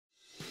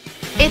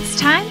It's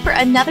time for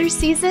another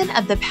season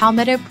of the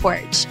Palmetto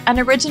Porch, an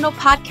original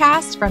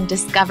podcast from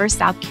Discover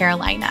South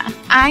Carolina.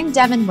 I'm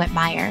Devin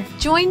Whitmire.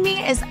 Join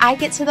me as I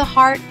get to the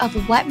heart of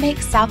what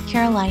makes South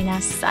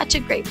Carolina such a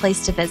great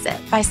place to visit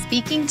by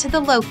speaking to the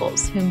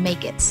locals who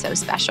make it so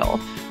special.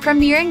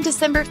 Premiering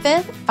December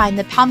 5th, find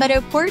the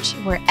Palmetto Porch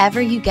wherever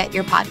you get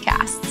your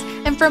podcasts.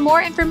 And for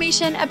more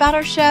information about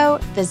our show,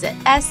 visit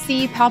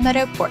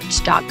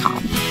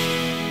scpalmettoporch.com.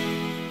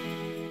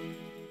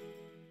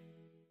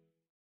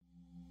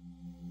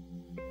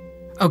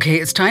 Okay,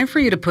 it's time for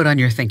you to put on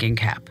your thinking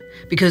cap,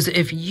 because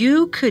if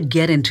you could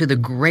get into the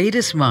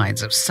greatest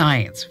minds of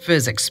science,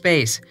 physics,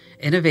 space,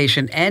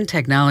 innovation, and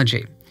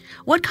technology,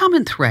 what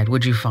common thread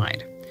would you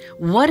find?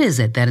 What is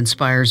it that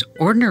inspires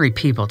ordinary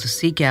people to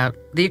seek out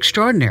the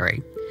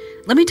extraordinary?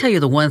 Let me tell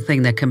you the one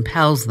thing that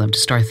compels them to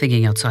start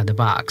thinking outside the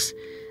box.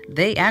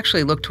 They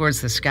actually look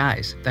towards the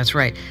skies. That's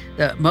right.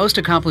 The most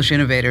accomplished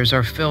innovators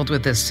are filled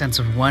with this sense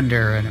of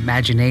wonder and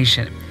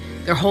imagination.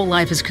 Their whole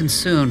life is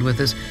consumed with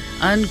this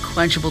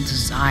unquenchable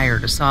desire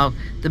to solve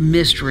the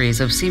mysteries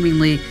of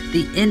seemingly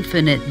the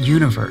infinite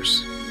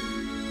universe.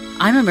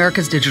 I'm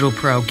America's Digital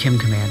Pro, Kim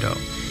Commando,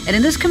 and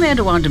in this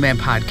Commando On Demand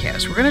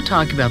podcast, we're going to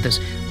talk about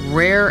this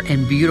rare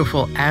and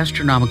beautiful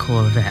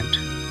astronomical event.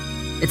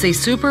 It's a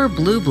super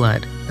blue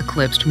blood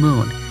eclipsed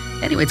moon.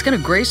 Anyway, it's going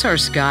to grace our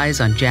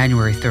skies on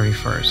January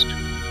 31st.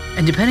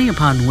 And depending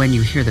upon when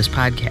you hear this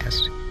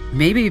podcast,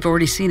 maybe you've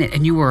already seen it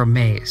and you were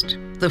amazed.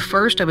 The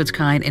first of its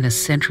kind in a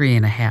century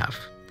and a half.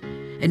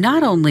 And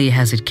not only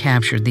has it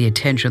captured the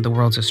attention of the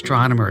world's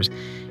astronomers,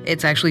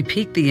 it's actually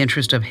piqued the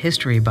interest of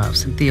history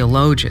buffs and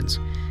theologians.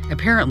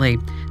 Apparently,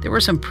 there were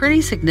some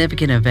pretty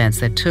significant events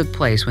that took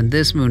place when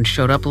this moon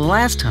showed up the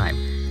last time,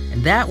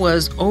 and that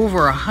was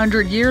over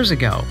 100 years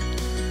ago.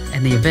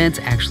 And the events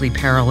actually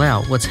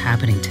parallel what's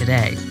happening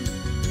today.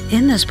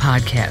 In this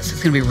podcast,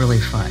 it's going to be really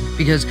fun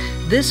because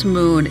this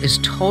moon is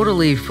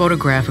totally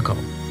photographical.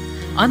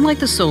 Unlike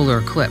the solar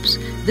eclipse,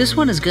 this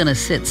one is going to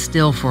sit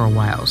still for a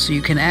while so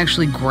you can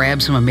actually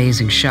grab some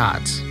amazing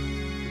shots.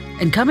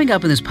 And coming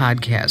up in this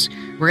podcast,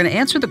 we're going to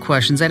answer the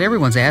questions that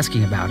everyone's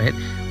asking about it: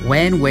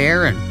 when,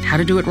 where, and how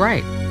to do it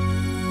right.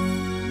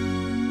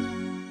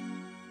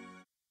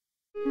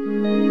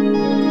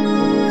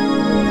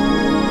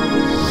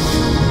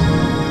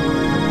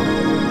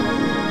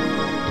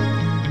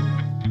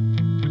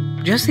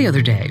 Just the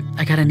other day,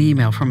 I got an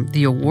email from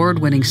the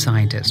award-winning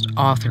scientist,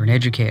 author, and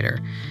educator,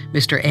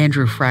 Mr.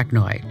 Andrew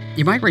Fraknoi.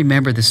 You might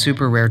remember the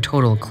super rare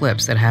total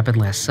eclipse that happened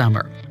last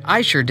summer.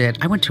 I sure did.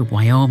 I went to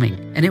Wyoming,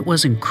 and it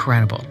was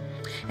incredible.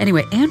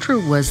 Anyway,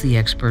 Andrew was the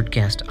expert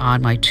guest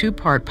on my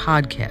two-part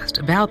podcast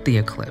about the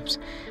eclipse,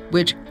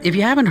 which, if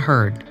you haven't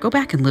heard, go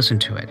back and listen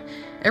to it.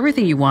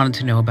 Everything you wanted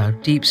to know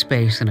about deep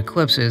space and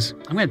eclipses,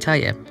 I'm going to tell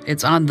you,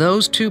 it's on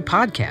those two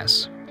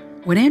podcasts.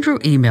 When Andrew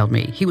emailed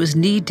me, he was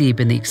knee-deep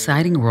in the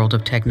exciting world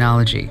of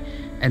technology,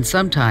 and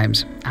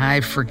sometimes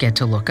I forget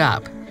to look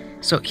up.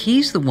 So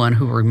he's the one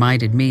who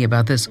reminded me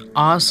about this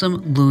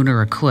awesome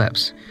lunar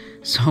eclipse.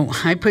 So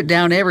I put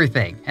down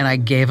everything, and I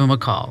gave him a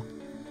call.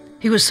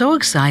 He was so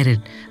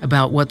excited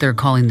about what they're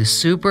calling the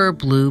super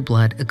blue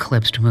blood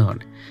eclipsed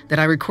moon that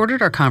I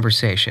recorded our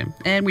conversation,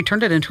 and we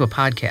turned it into a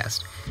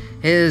podcast.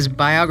 His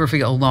biography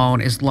alone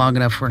is long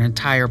enough for an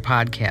entire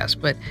podcast,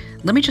 but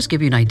let me just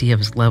give you an idea of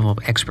his level of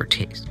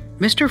expertise.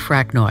 Mr.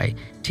 Fraknoi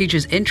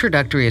teaches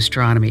introductory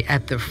astronomy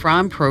at the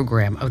Fram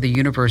program of the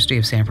University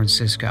of San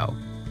Francisco.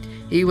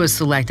 He was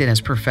selected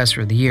as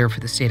Professor of the Year for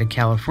the state of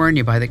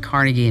California by the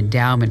Carnegie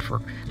Endowment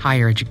for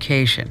Higher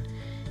Education.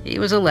 He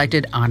was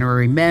elected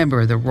honorary member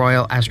of the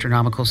Royal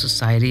Astronomical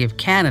Society of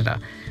Canada,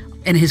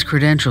 and his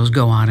credentials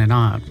go on and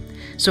on.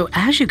 So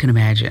as you can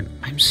imagine,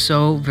 I'm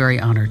so very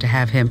honored to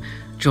have him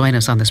join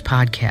us on this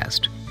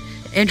podcast.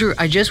 Andrew,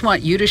 I just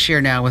want you to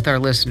share now with our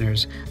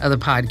listeners of the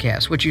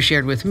podcast what you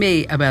shared with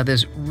me about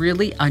this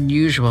really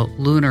unusual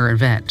lunar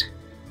event.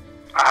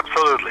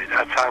 Absolutely.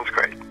 That sounds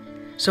great.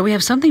 So we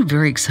have something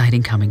very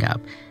exciting coming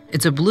up.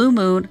 It's a blue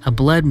moon, a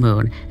blood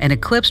moon, an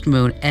eclipsed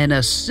moon, and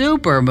a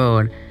super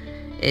moon.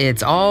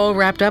 It's all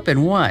wrapped up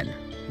in one.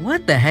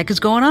 What the heck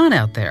is going on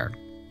out there?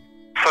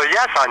 So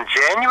yes, on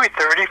January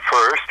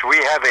 31st, we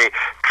have a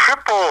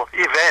triple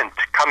event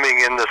coming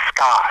in the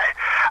sky,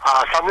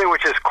 something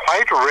which is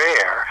quite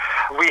rare.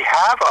 We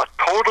have a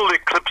total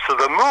eclipse of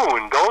the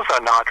moon. Those are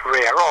not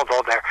rare,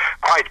 although they're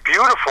quite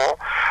beautiful,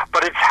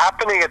 but it's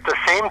happening at the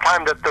same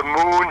time that the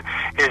moon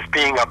is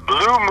being a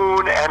blue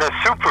moon and a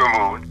super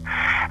moon.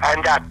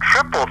 And that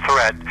triple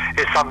threat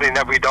is something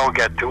that we don't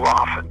get too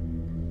often.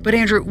 But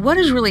Andrew, what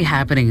is really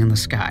happening in the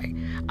sky?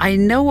 I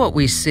know what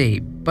we see,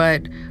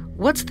 but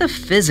what's the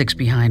physics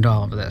behind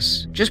all of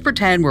this? Just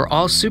pretend we're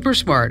all super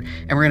smart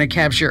and we're going to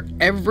capture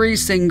every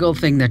single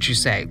thing that you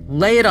say.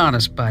 Lay it on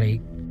us,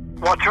 buddy.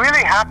 What's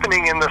really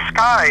happening in the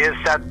sky is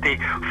that the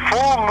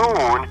full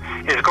moon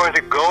is going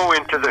to go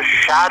into the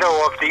shadow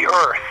of the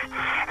Earth.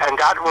 And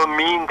that will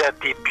mean that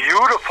the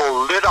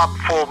beautiful lit up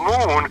full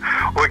moon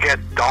will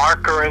get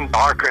darker and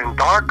darker and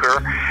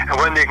darker. And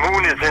when the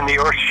moon is in the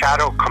Earth's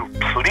shadow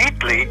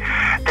completely,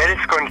 then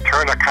it's going to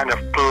turn a kind of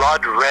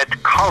blood red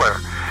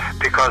color,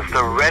 because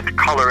the red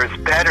color is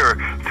better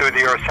through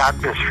the Earth's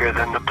atmosphere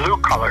than the blue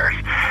colors.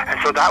 And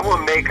so that will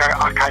make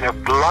a kind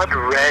of blood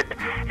red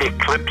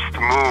eclipsed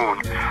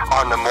moon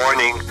on the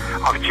morning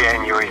of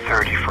January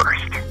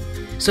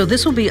 31st. So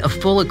this will be a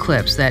full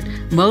eclipse that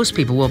most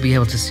people will be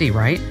able to see,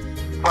 right?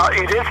 Well,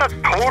 it is a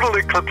total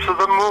eclipse of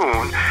the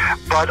moon,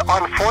 but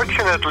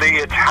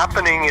unfortunately it's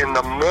happening in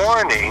the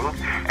morning,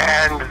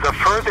 and the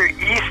further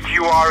east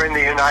you are in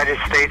the United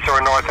States or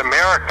North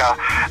America,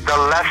 the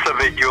less of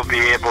it you'll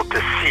be able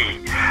to see.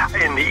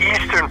 In the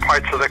eastern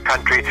parts of the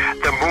country,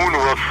 the moon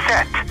will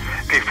set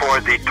before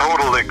the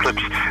total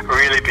eclipse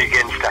really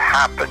begins to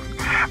happen.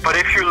 But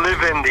if you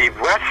live in the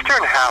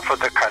western half of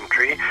the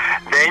country,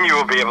 then you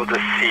will be able to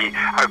see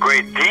a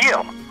great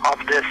deal of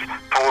this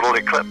total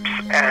eclipse,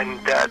 and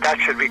that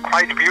should be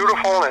quite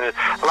beautiful, and it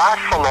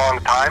lasts a long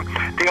time.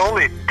 The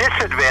only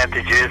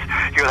disadvantage is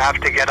you'll have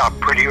to get up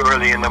pretty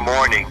early in the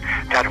morning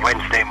that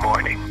Wednesday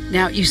morning.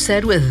 Now, you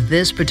said with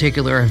this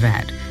particular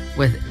event,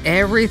 with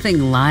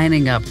everything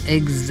lining up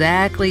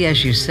exactly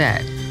as you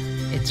said,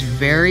 it's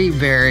very,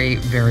 very,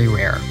 very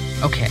rare.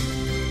 Okay,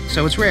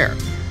 so it's rare,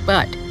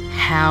 but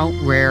how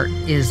rare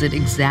is it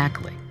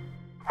exactly?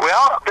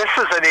 Well, this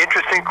is an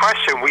interesting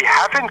question. We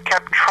haven't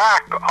kept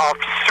track of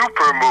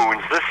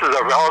supermoons. This is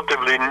a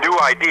relatively new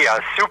idea.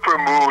 A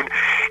supermoon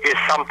is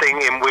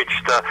something in which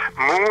the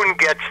moon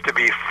gets to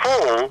be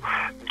full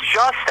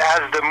just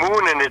as the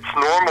moon in its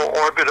normal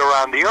orbit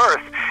around the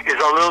Earth is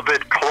a little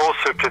bit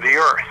closer to the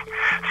Earth.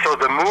 So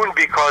the moon,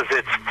 because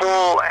it's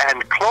full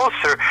and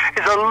closer,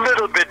 is a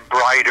little bit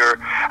brighter,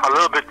 a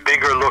little bit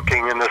bigger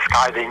looking in the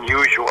sky than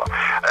usual.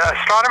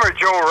 Astronomer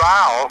Joe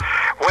Rao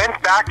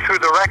went back through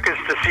the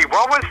records to see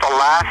what was the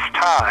last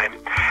time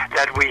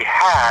that we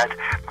had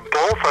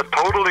both a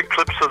total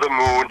eclipse of the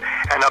moon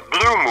and a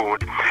blue moon.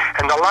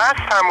 And the last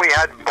time we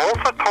had both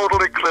a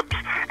total eclipse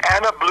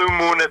and a blue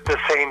moon at the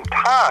same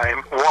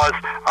time was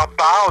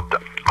about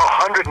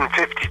 152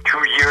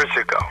 years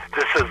ago.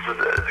 This is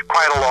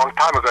quite a long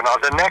time ago. Now,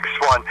 the next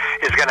one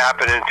is going to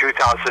happen in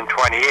 2028,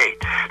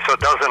 so it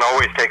doesn't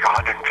always take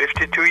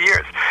 152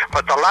 years.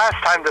 But the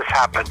last time this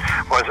happened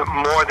was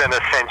more than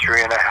a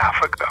century and a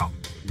half ago.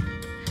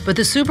 But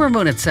the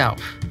supermoon itself,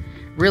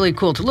 really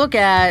cool to look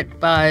at,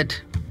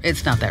 but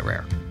it's not that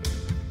rare.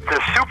 The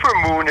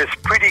supermoon is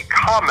pretty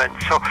common,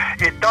 so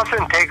it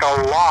doesn't take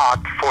a lot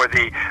for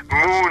the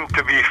moon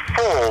to be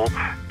full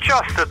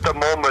just at the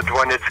moment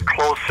when it's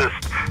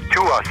closest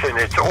to us in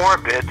its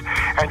orbit.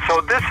 And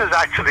so this is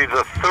actually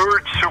the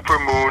third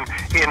supermoon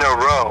in a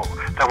row.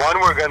 The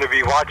one we're going to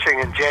be watching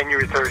in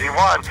January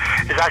 31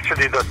 is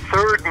actually the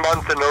third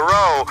month in a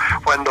row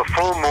when the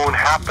full moon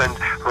happened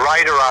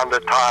right around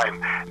the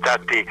time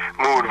that the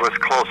moon was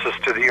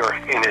closest to the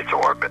Earth in its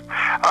orbit.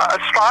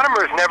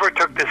 Astronomers never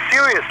took this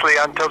seriously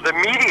until the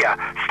media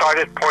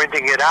started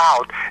pointing it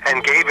out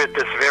and gave it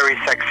this very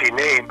sexy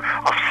name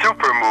of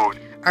supermoon.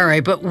 All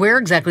right, but where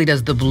exactly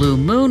does the blue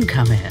moon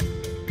come in?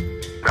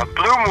 The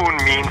blue moon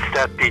means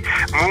that the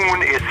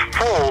moon is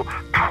full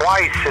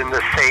twice in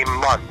the same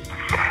month.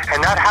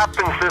 And that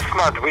happens this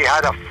month. We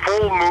had a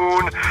full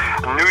moon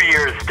New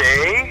Year's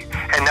Day,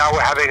 and now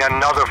we're having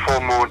another full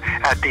moon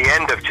at the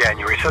end of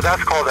January. So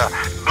that's called a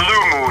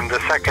blue moon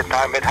the second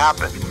time it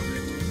happened.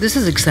 This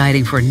is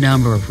exciting for a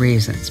number of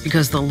reasons,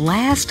 because the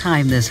last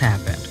time this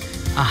happened,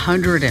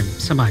 100 and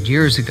some odd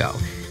years ago,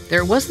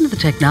 there wasn't the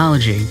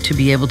technology to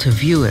be able to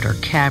view it or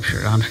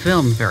capture it on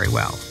film very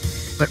well.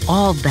 But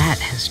all that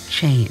has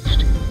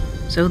changed.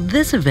 So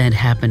this event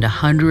happened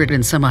 100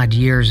 and some odd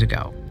years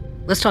ago.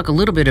 Let's talk a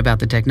little bit about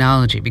the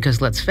technology,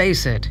 because let's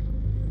face it,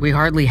 we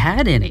hardly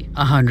had any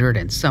 100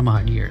 and some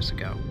odd years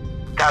ago.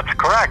 That's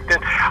correct.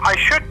 And I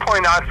should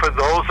point out for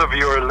those of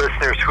your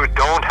listeners who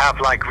don't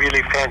have like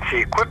really fancy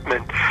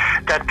equipment,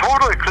 that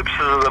total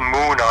eclipses of the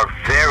moon are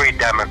very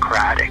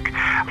democratic.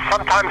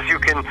 Sometimes you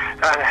can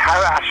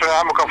have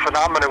astronomical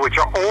phenomena which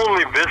are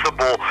only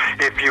visible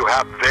if you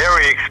have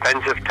very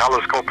expensive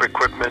telescope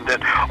equipment,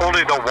 and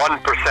only the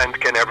 1%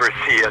 can ever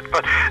see it.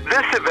 But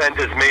this event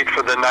is made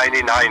for the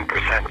 99%,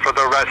 for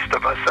the rest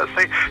of us, as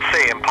they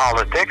say in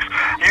politics.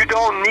 You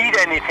don't need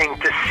anything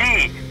to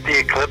see the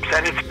eclipse,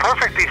 and it's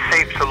perfectly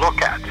safe to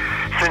look at.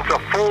 Since a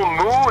full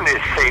moon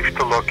is safe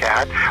to look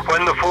at,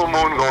 when the full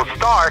moon goes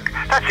dark,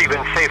 that's even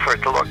safer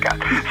to look at.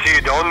 So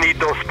you don't need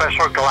those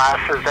special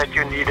glasses that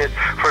you needed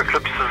for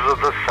eclipses of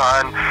the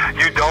sun.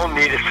 You don't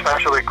need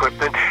special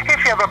equipment.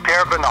 If you have a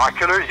pair of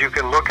binoculars, you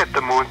can look at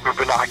the moon through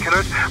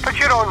binoculars, but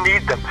you don't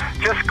need them.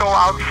 Just go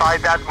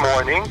outside that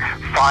morning,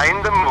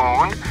 find the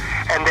moon,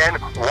 and then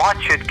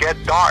watch it get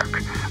dark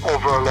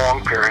over a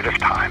long period of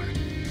time.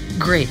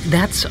 Great,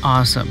 that's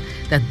awesome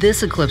that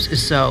this eclipse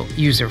is so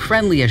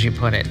user-friendly, as you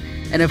put it.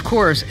 And of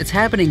course, it's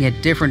happening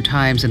at different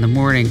times in the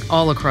morning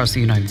all across the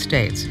United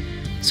States.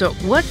 So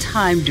what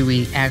time do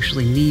we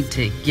actually need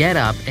to get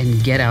up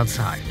and get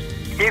outside?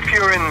 If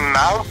you're in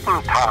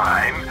mountain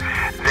time,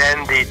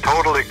 then the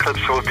total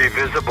eclipse will be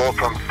visible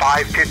from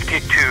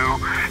 5:52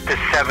 to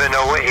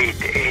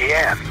 7:08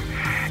 a.m.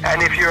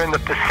 And if you're in the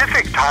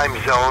Pacific time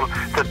zone,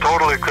 the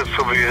total eclipse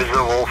will be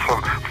visible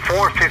from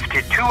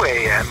 4:52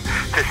 a.m.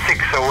 to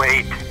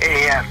 6:08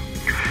 a.m.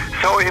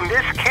 So in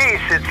this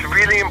case, it's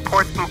really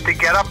important to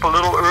get up a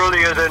little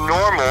earlier than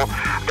normal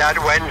that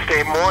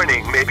Wednesday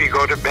morning. Maybe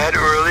go to bed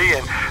early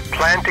and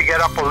plan to get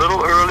up a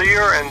little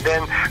earlier and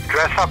then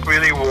dress up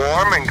really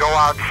warm and go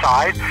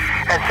outside.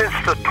 And since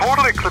the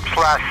total eclipse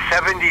lasts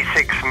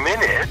 76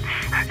 minutes,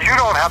 you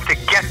don't have to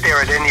get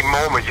there at any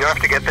moment. You have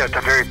to get there at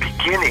the very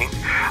beginning.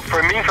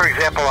 For me, for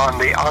example, on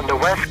the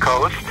West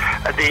Coast,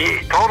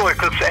 the total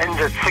eclipse ends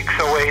at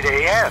 6:08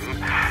 a.m.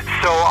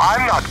 So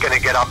I'm not going to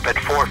get up at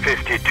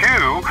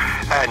 4:52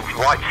 and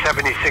watch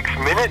 76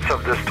 minutes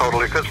of this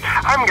total eclipse.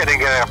 I'm going to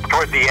get up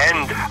toward the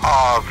end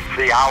of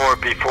the hour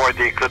before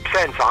the eclipse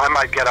ends. So I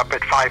might get up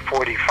at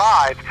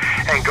 5:45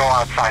 and go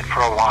outside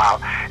for a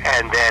while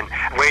and then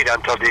wait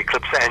until the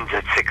eclipse ends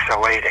at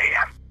 6:08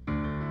 a.m.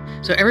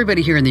 So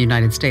everybody here in the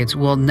United States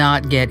will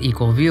not get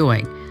equal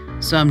viewing.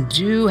 Some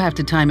do have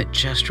to time it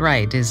just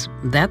right. Is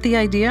that the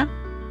idea?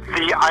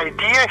 The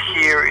idea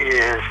here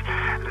is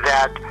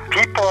that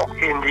people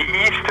in the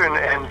eastern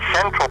and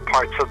central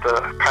parts of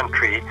the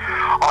country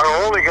are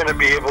only going to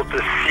be able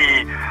to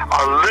see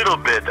a little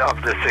bit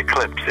of this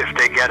eclipse if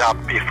they get up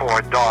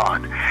before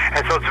dawn.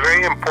 And so it's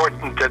very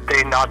important that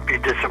they not be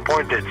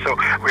disappointed. So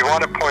we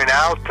want to point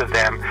out to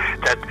them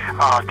that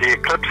the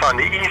eclipse on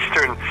the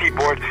eastern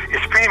seaboard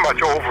is pretty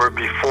much over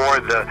before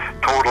the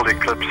total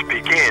eclipse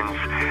begins.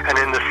 And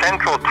in the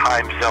central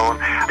time zone,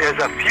 there's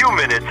a few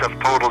minutes of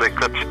total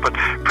eclipse, but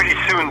pretty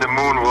soon the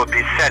moon will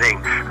be setting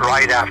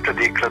right after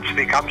the eclipse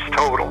becomes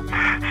total.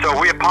 So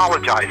we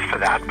apologize for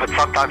that, but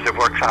sometimes it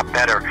works out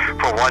better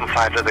for one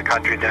side of the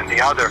country than the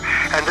other.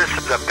 And this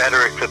is a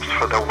better eclipse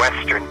for the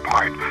western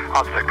part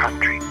of the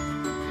country.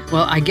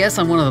 Well, I guess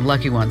I'm one of the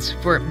lucky ones,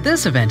 for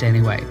this event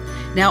anyway.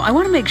 Now, I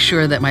want to make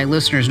sure that my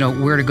listeners know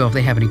where to go if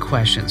they have any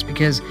questions,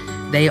 because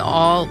they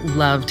all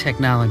love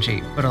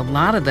technology, but a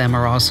lot of them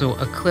are also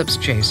eclipse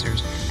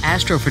chasers,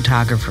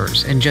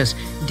 astrophotographers, and just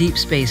deep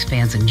space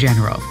fans in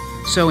general.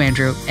 So,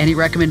 Andrew, any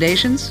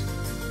recommendations?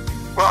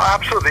 Well,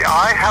 absolutely.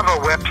 I have a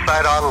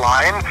website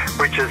online,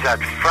 which is at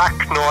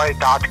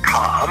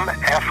fraknoi.com,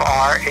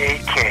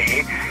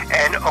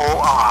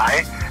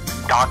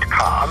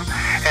 FRAKNOI.com,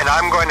 and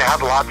I'm going to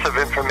have lots of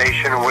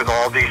information with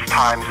all these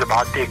times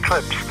about the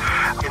eclipse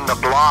in the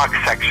blog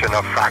section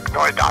of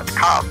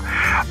fraknoi.com.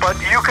 But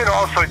you can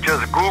also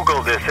just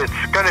Google this. It's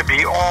going to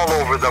be all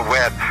over the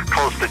web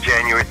close to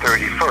January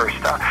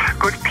 31st.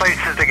 Good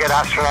places to get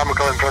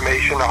astronomical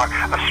information are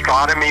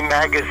Astronomy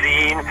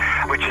Magazine,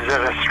 which is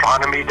at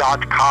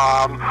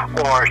astronomy.com,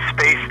 or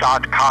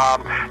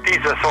space.com.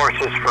 These are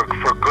sources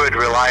for good,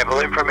 reliable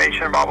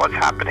information about what's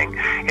happening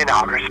in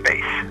outer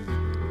space.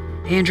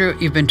 Andrew,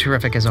 you've been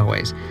terrific as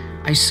always.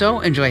 I so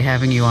enjoy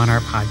having you on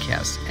our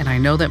podcast, and I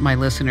know that my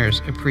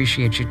listeners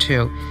appreciate you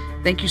too.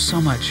 Thank you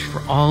so much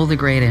for all the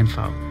great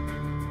info.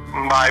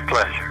 My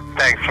pleasure.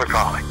 Thanks for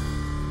calling.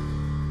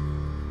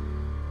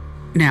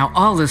 Now,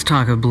 all this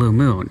talk of blue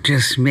moon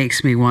just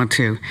makes me want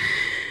to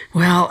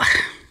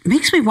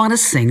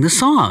sing the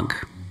song.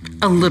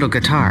 A little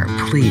guitar,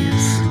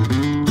 please.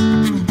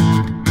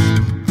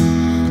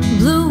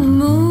 Blue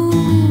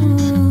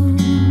moon,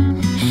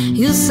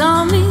 you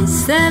saw me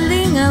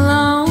standing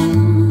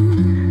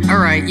alone. All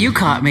right, you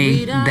caught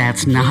me.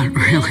 That's not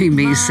really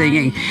me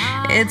singing.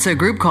 It's a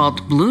group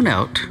called Blue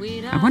Note.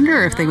 I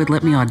wonder if they would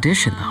let me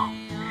audition, though.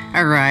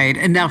 All right,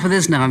 and now for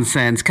this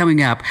nonsense.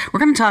 Coming up, we're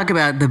going to talk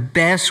about the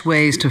best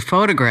ways to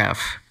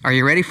photograph. Are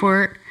you ready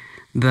for it?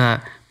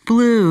 The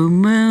blue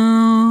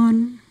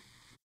moon.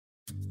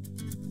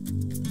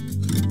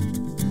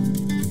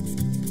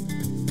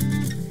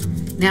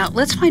 Now,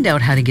 let's find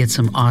out how to get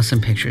some awesome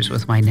pictures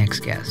with my next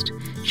guest,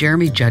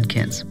 Jeremy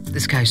Judkins.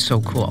 This guy's so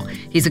cool.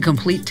 He's a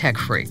complete tech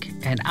freak,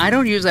 and I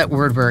don't use that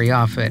word very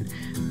often,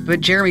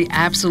 but Jeremy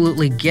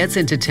absolutely gets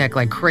into tech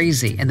like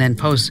crazy and then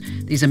posts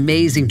these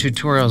amazing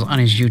tutorials on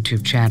his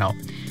YouTube channel.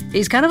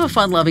 He's kind of a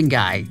fun-loving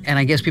guy, and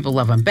I guess people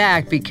love him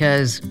back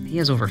because he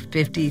has over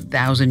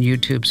 50,000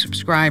 YouTube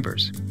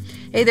subscribers.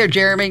 Hey there,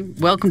 Jeremy.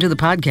 Welcome to the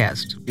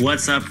podcast.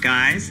 What's up,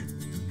 guys?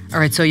 All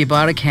right, so you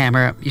bought a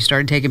camera, you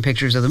started taking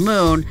pictures of the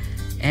moon,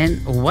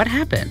 and what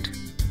happened?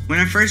 When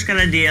I first got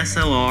a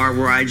DSLR,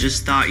 where I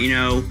just thought,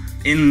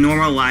 in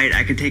normal light,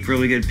 I could take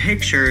really good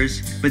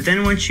pictures. But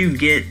then once you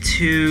get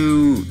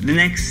to the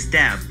next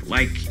step,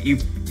 like you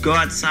go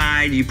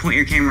outside, you point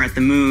your camera at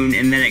the moon,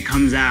 and then it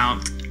comes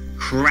out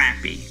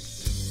crappy.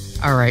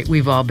 All right,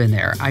 we've all been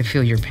there. I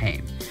feel your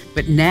pain.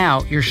 But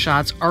now your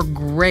shots are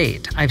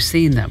great. I've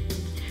seen them.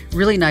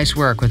 Really nice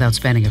work without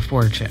spending a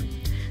fortune.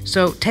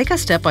 So take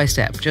us step by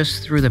step,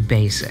 just through the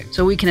basics,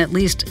 so we can at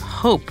least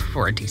hope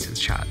for a decent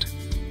shot.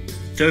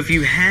 So if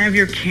you have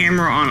your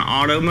camera on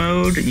auto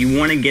mode, you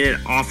want to get it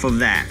off of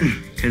that,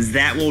 because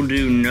that will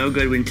do no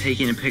good when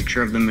taking a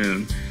picture of the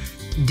moon.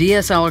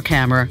 DSLR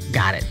camera,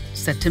 got it.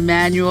 Set to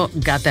manual,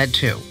 got that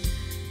too.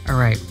 All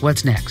right,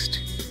 what's next?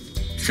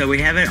 So we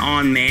have it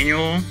on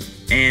manual,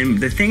 and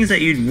the things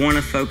that you'd want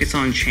to focus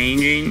on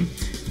changing,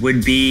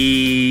 would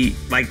be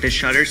like the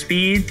shutter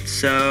speed.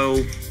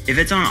 So if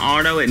it's on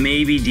auto, it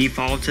may be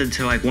defaulted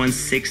to like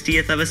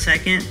 1/60th of a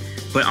second,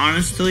 but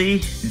honestly,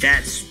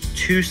 that's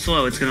too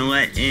slow. It's gonna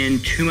let in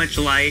too much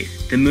light.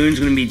 The moon's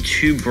gonna be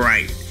too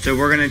bright. So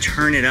we're gonna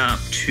turn it up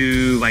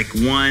to like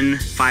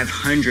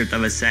 1/500th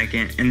of a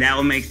second, and that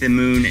will make the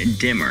moon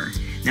dimmer.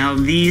 Now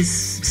these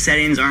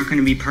settings aren't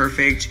gonna be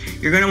perfect.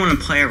 You're gonna wanna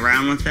play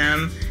around with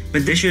them,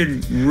 but this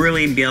should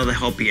really be able to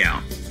help you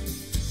out.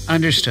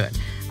 Understood.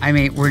 I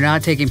mean, we're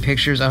not taking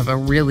pictures of a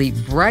really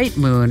bright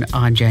moon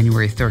on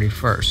January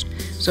 31st,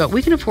 so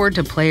we can afford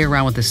to play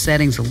around with the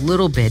settings a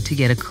little bit to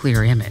get a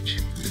clear image.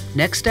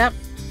 Next step?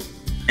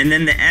 And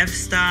then the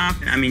f-stop,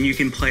 I mean, you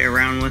can play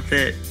around with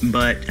it,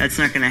 but that's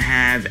not gonna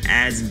have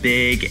as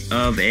big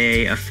of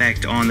a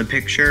effect on the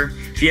picture.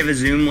 If you have a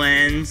zoom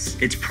lens,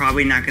 it's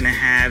probably not gonna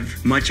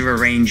have much of a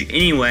range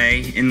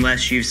anyway,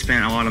 unless you've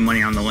spent a lot of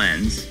money on the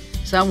lens.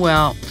 Some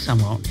will, some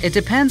won't. It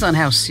depends on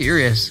how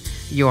serious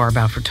you are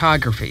about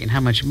photography and how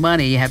much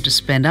money you have to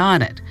spend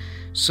on it.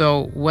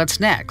 So what's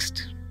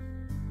next?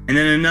 And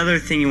then another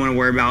thing you want to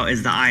worry about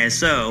is the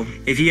ISO.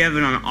 If you have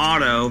it on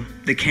auto,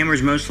 the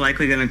camera's most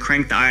likely going to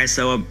crank the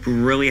ISO up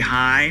really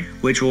high,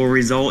 which will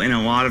result in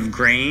a lot of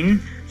grain.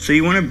 So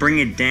you want to bring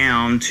it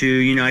down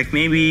to, like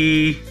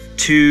maybe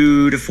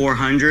 200 to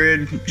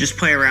 400. Just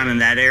play around in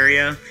that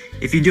area.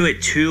 If you do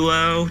it too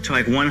low to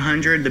like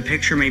 100, the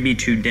picture may be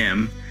too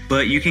dim.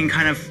 But you can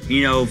kind of,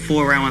 fool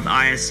around with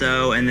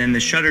ISO and then the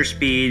shutter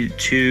speed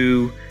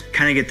to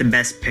kind of get the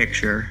best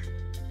picture.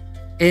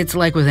 It's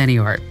like with any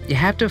art. You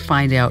have to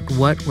find out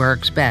what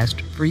works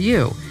best for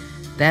you.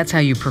 That's how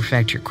you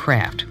perfect your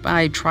craft,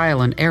 by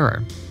trial and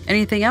error.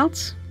 Anything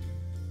else?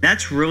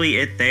 That's really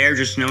it there,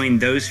 just knowing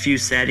those few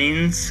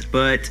settings.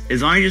 But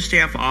as long as you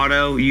stay off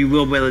auto, you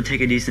will be able to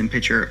take a decent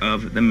picture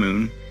of the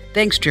moon.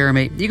 Thanks,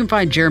 Jeremy. You can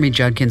find Jeremy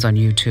Judkins on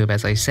YouTube,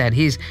 as I said.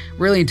 He's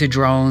really into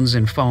drones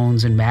and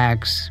phones and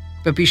Macs.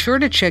 But be sure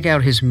to check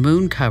out his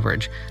moon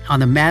coverage on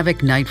the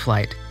Mavic Night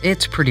Flight.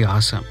 It's pretty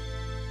awesome.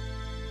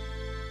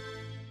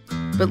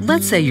 But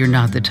let's say you're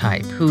not the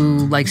type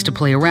who likes to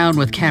play around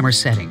with camera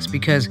settings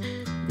because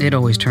it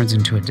always turns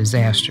into a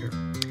disaster.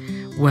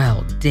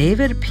 Well,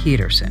 David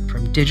Peterson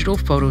from Digital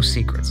Photo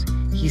Secrets,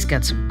 he's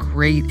got some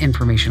great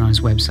information on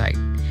his website.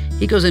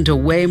 He goes into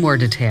way more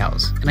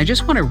details, and I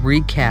just want to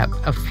recap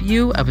a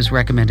few of his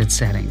recommended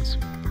settings.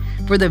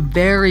 For the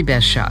very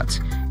best shots,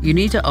 you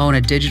need to own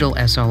a digital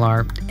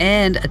SLR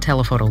and a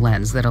telephoto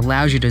lens that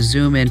allows you to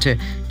zoom into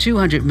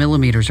 200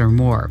 millimeters or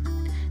more.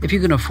 If you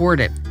can afford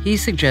it, he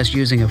suggests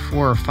using a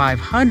 400 or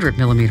 500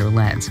 millimeter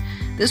lens.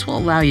 This will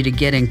allow you to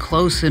get in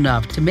close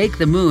enough to make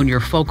the moon your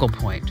focal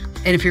point.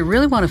 And if you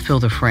really want to fill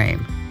the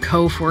frame,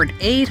 go for an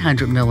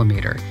 800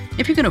 millimeter.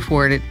 If you can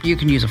afford it, you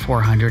can use a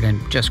 400 and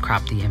just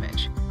crop the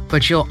image.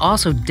 But you'll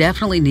also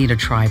definitely need a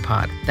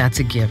tripod. That's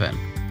a given.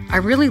 I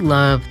really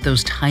love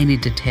those tiny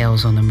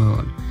details on the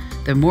moon.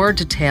 The more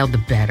detailed, the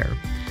better.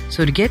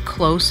 So to get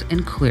close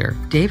and clear,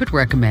 David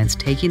recommends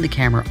taking the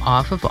camera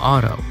off of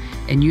auto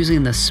and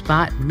using the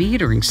spot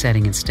metering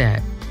setting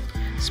instead.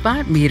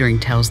 Spot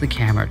metering tells the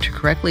camera to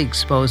correctly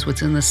expose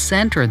what's in the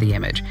center of the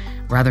image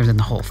rather than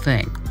the whole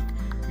thing.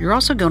 You're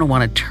also going to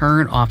want to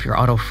turn off your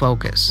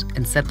autofocus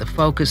and set the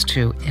focus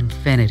to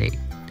infinity.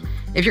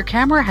 If your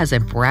camera has a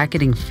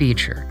bracketing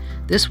feature,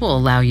 this will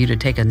allow you to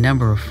take a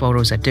number of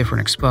photos at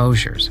different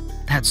exposures.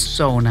 That's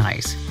so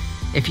nice.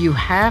 If you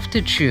have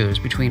to choose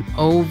between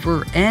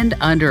over and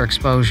under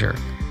exposure,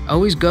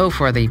 always go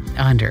for the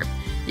under.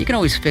 You can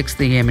always fix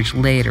the image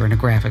later in a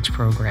graphics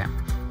program.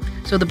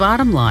 So the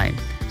bottom line,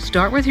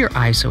 start with your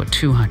ISO at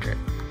 200,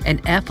 an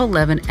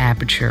f11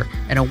 aperture,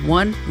 and a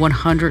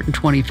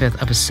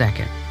 1/125th of a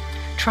second.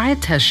 Try a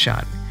test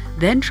shot,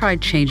 then try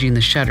changing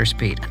the shutter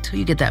speed until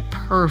you get that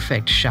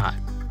perfect shot.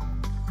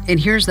 And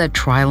here's that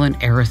trial and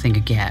error thing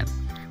again.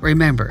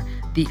 Remember,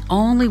 the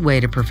only way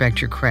to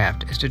perfect your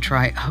craft is to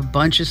try a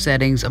bunch of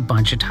settings a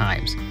bunch of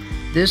times.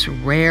 This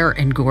rare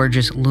and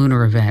gorgeous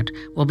lunar event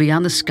will be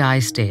on the sky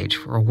stage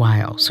for a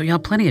while, so you'll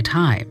have plenty of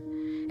time.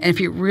 And if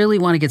you really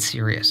want to get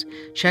serious,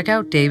 check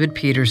out David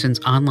Peterson's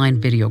online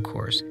video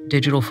course,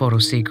 Digital Photo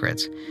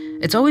Secrets.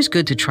 It's always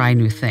good to try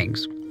new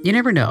things. You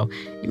never know,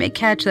 you may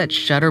catch that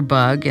shutter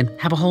bug and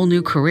have a whole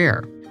new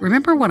career.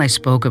 Remember when I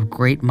spoke of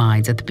great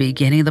minds at the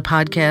beginning of the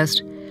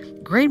podcast?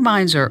 Great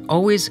minds are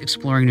always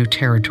exploring new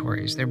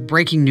territories. They're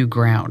breaking new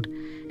ground.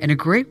 And a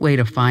great way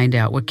to find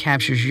out what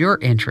captures your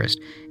interest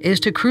is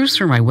to cruise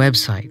through my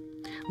website.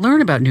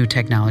 Learn about new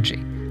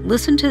technology.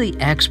 Listen to the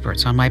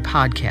experts on my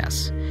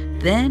podcasts.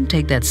 Then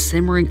take that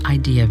simmering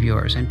idea of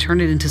yours and turn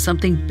it into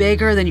something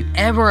bigger than you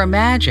ever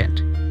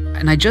imagined.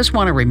 And I just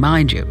want to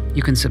remind you,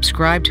 you can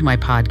subscribe to my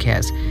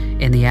podcast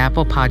in the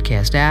Apple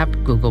Podcast app,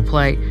 Google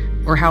Play,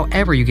 or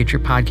however you get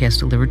your podcast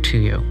delivered to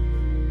you.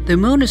 The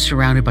moon is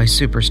surrounded by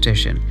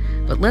superstition,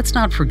 but let's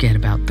not forget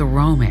about the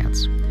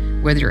romance.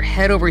 Whether you're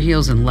head over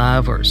heels in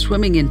love or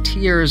swimming in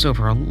tears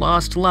over a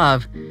lost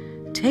love,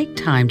 take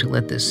time to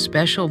let this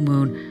special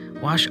moon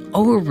wash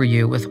over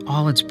you with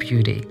all its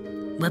beauty.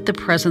 Let the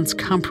presence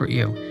comfort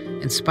you,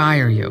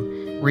 inspire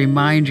you,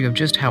 remind you of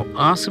just how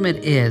awesome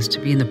it is to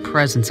be in the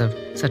presence of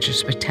such a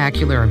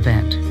spectacular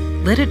event.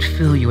 Let it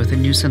fill you with a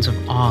new sense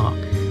of awe,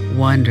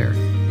 wonder,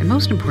 and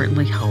most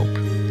importantly, hope.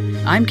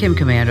 I'm Kim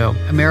Commando,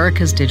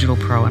 America's Digital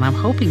Pro, and I'm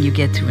hoping you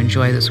get to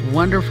enjoy this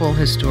wonderful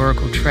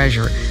historical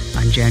treasure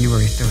on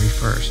January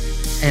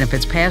 31st. And if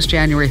it's past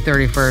January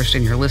 31st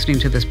and you're listening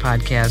to this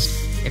podcast,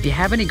 if you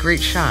have any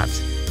great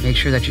shots, make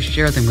sure that you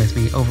share them with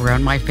me over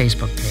on my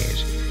Facebook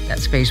page.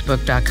 That's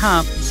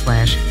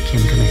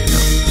facebook.com/Kim Commando.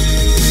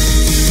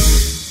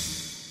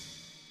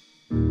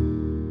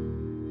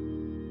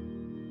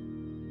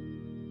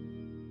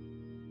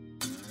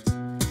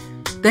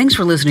 Thanks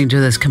for listening to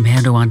this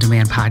Commando On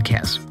Demand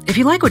podcast. If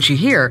you like what you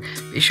hear,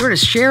 be sure to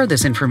share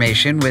this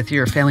information with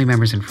your family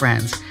members and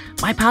friends.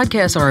 My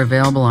podcasts are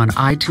available on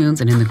iTunes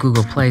and in the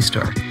Google Play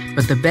Store,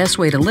 but the best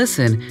way to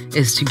listen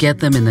is to get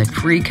them in the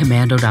free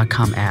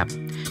Commando.com app.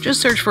 Just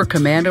search for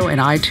Commando in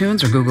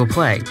iTunes or Google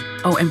Play.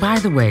 Oh, and by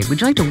the way,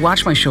 would you like to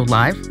watch my show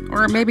live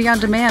or maybe on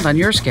demand on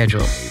your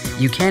schedule?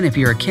 You can if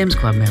you're a Kim's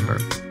Club member.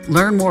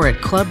 Learn more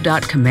at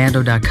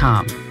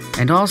club.commando.com.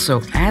 And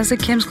also, as a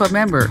Kim's Club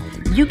member,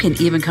 you can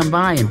even come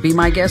by and be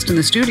my guest in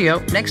the studio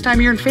next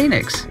time you're in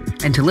Phoenix.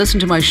 And to listen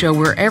to my show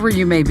wherever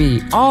you may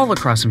be, all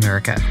across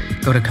America,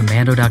 go to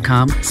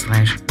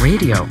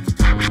commando.com/radio.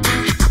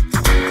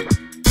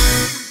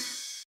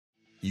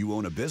 You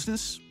own a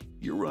business?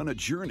 You're on a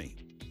journey.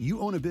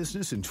 You own a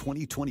business in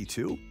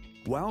 2022?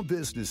 Wow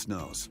Business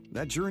knows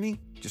that journey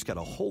just got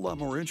a whole lot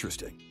more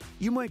interesting.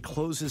 You might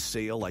close a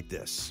sale like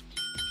this,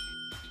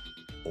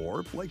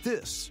 or like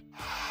this.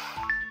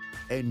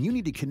 And you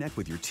need to connect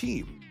with your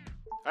team.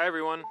 Hi,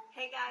 everyone.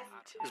 Hey, guys.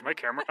 Is my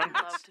camera on?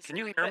 Can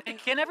you hear me?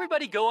 Can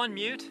everybody go on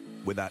mute?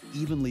 Without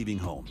even leaving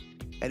home.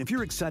 And if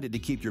you're excited to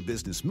keep your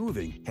business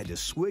moving, head to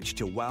switch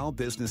to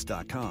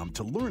wowbusiness.com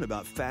to learn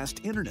about fast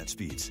internet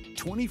speeds,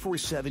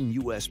 24/7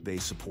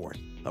 US-based support,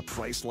 a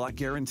price lock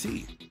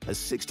guarantee, a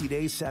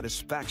 60-day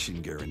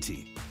satisfaction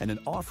guarantee, and an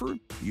offer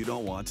you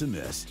don't want to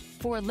miss.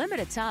 For a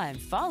limited time,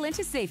 fall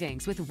into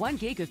savings with 1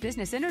 gig of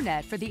business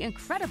internet for the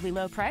incredibly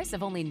low price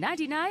of only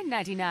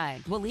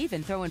 $99.99. We'll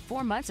even throw in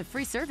 4 months of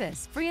free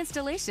service, free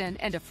installation,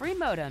 and a free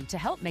modem to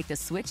help make the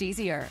switch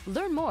easier.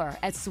 Learn more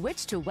at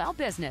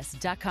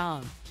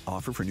switchtowowbusiness.com.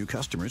 Offer for new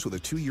customers with a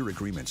 2-year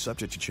agreement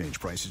subject to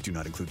change. Prices do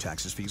not include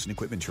taxes, fees, and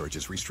equipment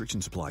charges.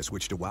 Restrictions apply.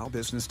 Switch to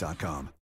wowbusiness.com.